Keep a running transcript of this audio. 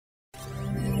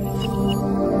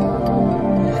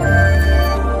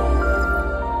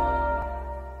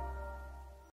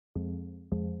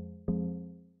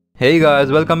Hey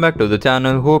guys, welcome back to the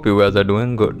channel. Hope you guys are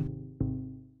doing good.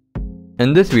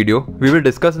 In this video, we will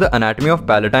discuss the anatomy of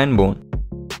palatine bone.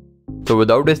 So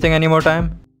without wasting any more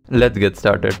time, let's get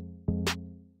started.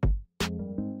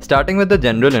 Starting with the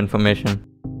general information.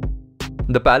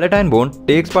 The palatine bone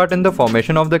takes part in the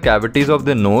formation of the cavities of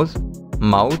the nose,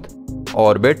 mouth,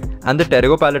 orbit and the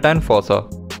pterygopalatine fossa.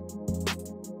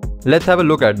 Let's have a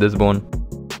look at this bone.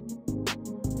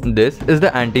 This is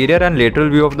the anterior and lateral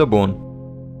view of the bone.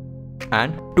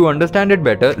 And to understand it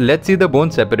better, let's see the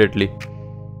bone separately.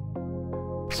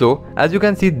 So, as you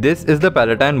can see, this is the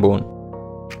palatine bone.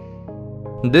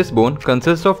 This bone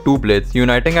consists of two plates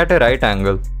uniting at a right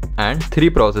angle and three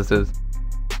processes.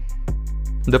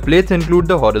 The plates include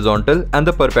the horizontal and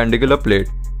the perpendicular plate.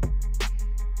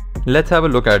 Let's have a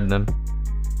look at them.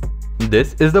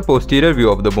 This is the posterior view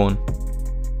of the bone.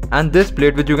 And this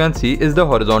plate which you can see is the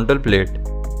horizontal plate.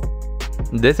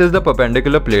 This is the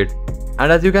perpendicular plate.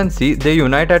 And as you can see, they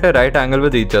unite at a right angle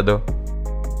with each other.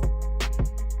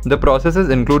 The processes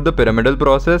include the pyramidal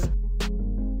process,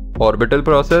 orbital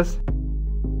process,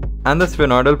 and the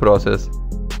sphenoidal process.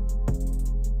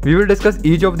 We will discuss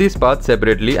each of these parts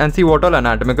separately and see what all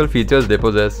anatomical features they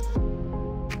possess.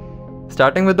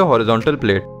 Starting with the horizontal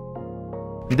plate.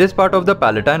 This part of the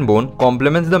palatine bone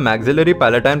complements the maxillary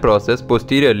palatine process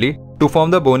posteriorly to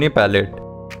form the bony palate.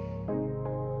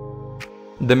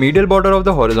 The medial border of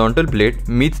the horizontal plate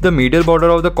meets the medial border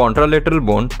of the contralateral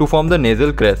bone to form the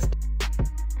nasal crest.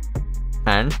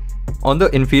 And on the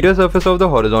inferior surface of the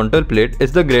horizontal plate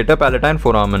is the greater palatine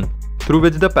foramen, through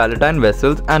which the palatine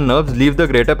vessels and nerves leave the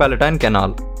greater palatine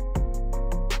canal.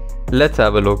 Let's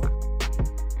have a look.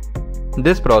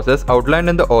 This process outlined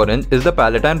in the orange is the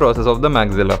palatine process of the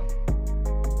maxilla.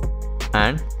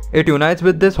 And it unites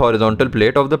with this horizontal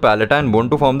plate of the palatine bone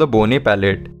to form the bony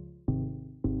palate.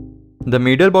 The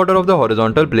medial border of the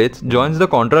horizontal plates joins the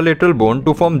contralateral bone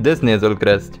to form this nasal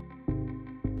crest.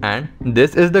 And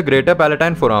this is the greater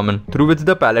palatine foramen, through which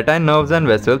the palatine nerves and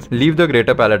vessels leave the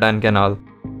greater palatine canal.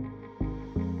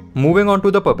 Moving on to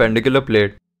the perpendicular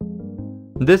plate.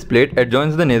 This plate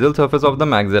adjoins the nasal surface of the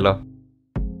maxilla.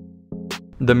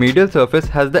 The medial surface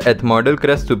has the ethmoidal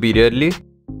crest superiorly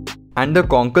and the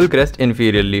conchal crest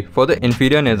inferiorly for the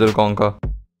inferior nasal concha.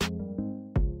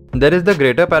 There is the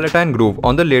greater palatine groove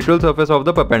on the lateral surface of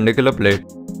the perpendicular plate.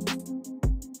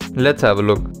 Let's have a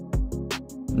look.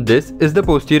 This is the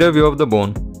posterior view of the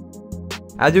bone.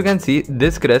 As you can see,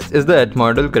 this crest is the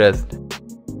ethmoidal crest.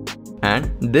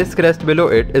 And this crest below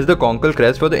it is the conchal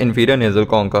crest for the inferior nasal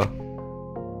concha.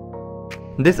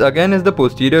 This again is the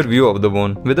posterior view of the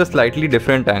bone with a slightly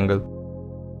different angle.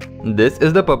 This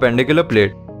is the perpendicular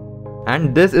plate.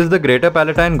 And this is the greater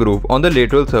palatine groove on the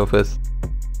lateral surface.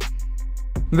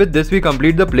 With this we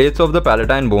complete the plates of the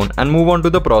palatine bone and move on to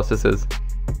the processes.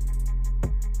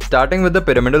 Starting with the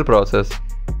pyramidal process.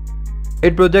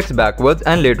 It projects backwards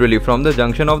and laterally from the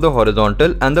junction of the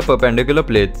horizontal and the perpendicular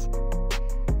plates.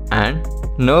 And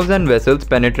nerves and vessels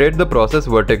penetrate the process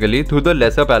vertically through the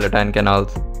lesser palatine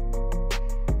canals.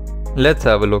 Let's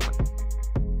have a look.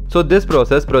 So this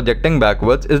process projecting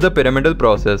backwards is the pyramidal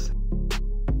process.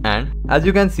 And as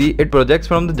you can see, it projects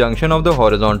from the junction of the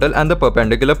horizontal and the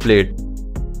perpendicular plate.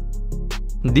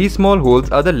 These small holes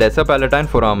are the lesser palatine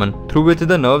foramen through which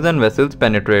the nerves and vessels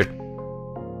penetrate.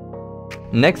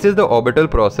 Next is the orbital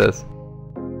process.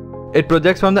 It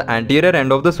projects from the anterior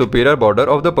end of the superior border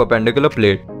of the perpendicular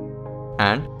plate,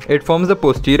 and it forms the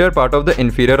posterior part of the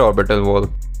inferior orbital wall.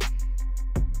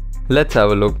 Let's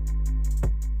have a look.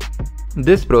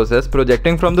 This process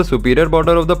projecting from the superior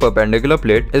border of the perpendicular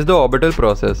plate is the orbital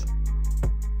process.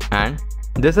 And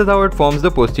this is how it forms the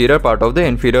posterior part of the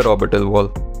inferior orbital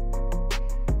wall.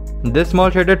 This small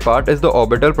shaded part is the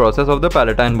orbital process of the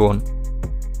palatine bone.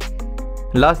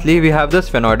 Lastly, we have the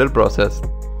sphenoidal process.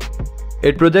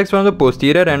 It projects from the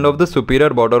posterior end of the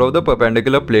superior border of the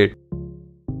perpendicular plate.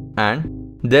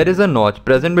 And there is a notch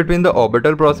present between the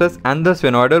orbital process and the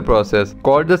sphenoidal process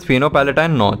called the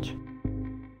sphenopalatine notch.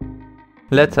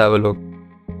 Let's have a look.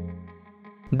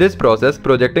 This process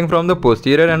projecting from the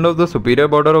posterior end of the superior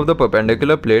border of the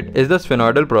perpendicular plate is the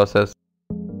sphenoidal process.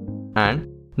 And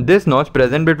this notch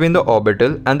present between the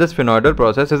orbital and the sphenoidal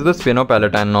process is the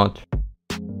sphenopalatine notch.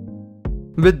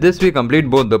 With this we complete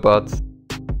both the parts.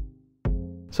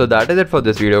 So that is it for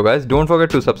this video guys. Don't forget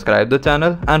to subscribe the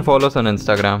channel and follow us on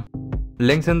Instagram.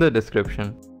 Links in the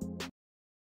description.